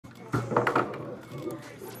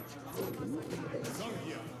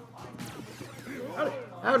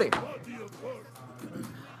Howdy.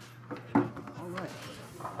 Alright.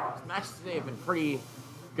 This match today have been pretty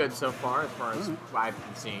good so far, as what I've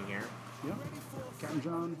been seeing here. Yep.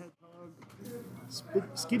 CapJohnHedgehog,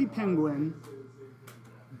 Skiddypemguin05,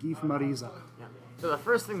 Marisa. Yeah. So the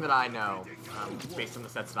first thing that I know, based on the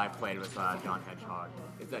sets that I've played with John Hedgehog,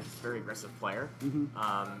 is that he's a very aggressive player.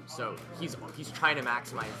 So he's trying to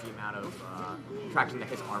maximize the amount of traction that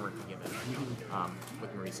his armor can give him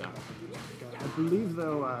with Marisa. I believe,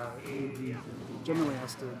 though, he generally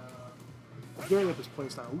has to vary up his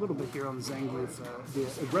playstyle a little bit here on the Zangief. The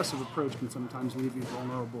aggressive approach can sometimes leave you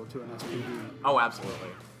vulnerable to an SPD. Oh,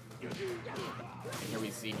 absolutely. And here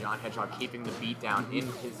we see John Hedgehog keeping the beat down in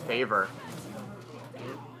his favor.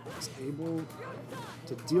 He's able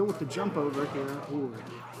to deal with the jump over here. Ooh.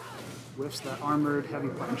 Whiffs that armored heavy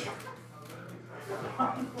punch.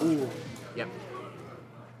 Ooh. Yep.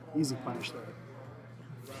 Easy punish there.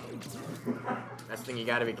 That's the thing you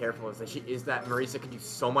gotta be careful is that Marisa can do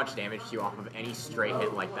so much damage to you off of any straight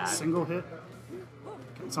hit like that. Single hit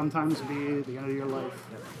can sometimes be the end of your life.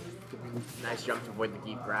 Nice jump to avoid the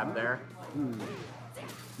deep grab there.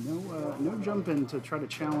 No jump in to try to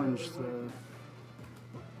challenge the...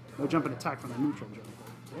 No jump and attack from the neutral jump.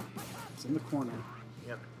 It's in the corner.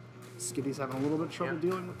 Yep. Skiddy's having a little bit of trouble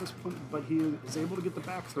dealing with this point, but he is able to get the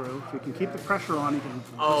back throw. If he can keep the pressure on, he can...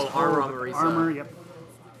 armor on Marisa. Armor, yep.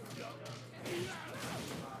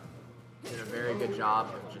 Did a very good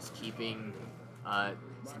job of just keeping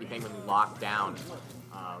Skiddypemguin locked down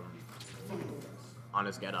on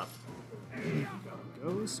his get-up.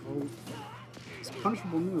 Goes. Oh, it's a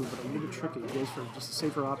punishable move, but a little bit tricky. He goes for just a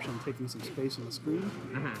safer option, taking some space on the screen.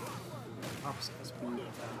 Opposite speed.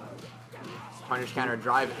 Punish counter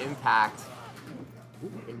drive impact.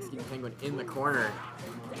 Skiddypemguin in the corner.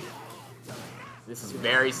 This is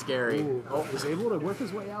very scary. Ooh, was able to work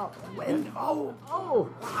his way out. When? Oh,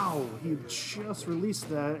 wow! He just released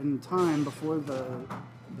that in time before the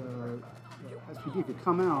SPD could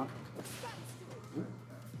come out.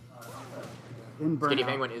 In burnout.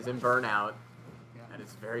 Skiddypemguin is in burnout. That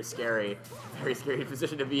is very scary. Very scary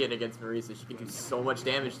position to be in against Marisa. She can do so much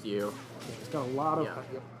damage to you. He's got a lot of...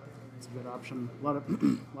 Yep, it's a good option. A lot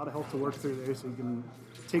of health to work through there, so you can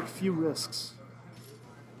take few risks.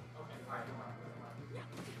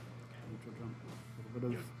 Neutral jump. A little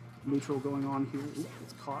bit of neutral going on here. Ooh,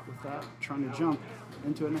 it's caught with that. Trying to jump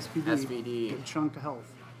into an SPD. Good chunk of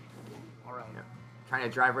health. All right. Yep. Trying to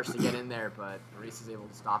drive rush to get in there, but Marisa's able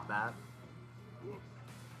to stop that.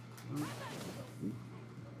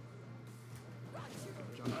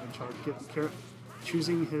 John Hedgehog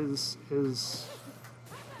choosing his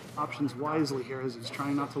options wisely here as he's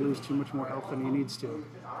trying not to lose too much more health than he needs to.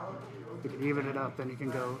 If he can even it up, then he can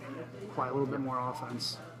go apply a little bit more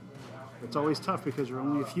offense. It's always tough because you're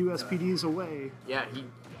only a few SPDs away. Yeah,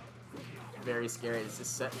 very scary. This is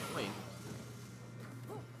set clean.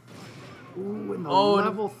 Ooh, and the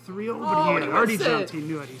level 3 over here. Already jumped. He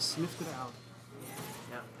knew it. He sniffed it out.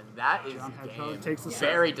 That is John Hedgehog game. Takes the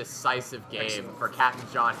Very decisive game for Captain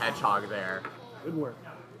John Hedgehog there. Good work.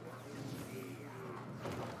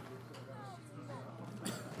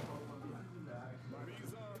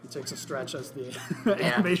 He takes a stretch as the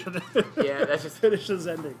animation that's just finishes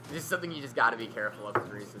ending. This is something you just got to be careful of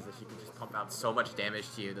with Marisa, is that she can just pump out so much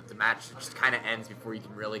damage to you that the match just kind of ends before you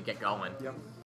can really get going. Yep.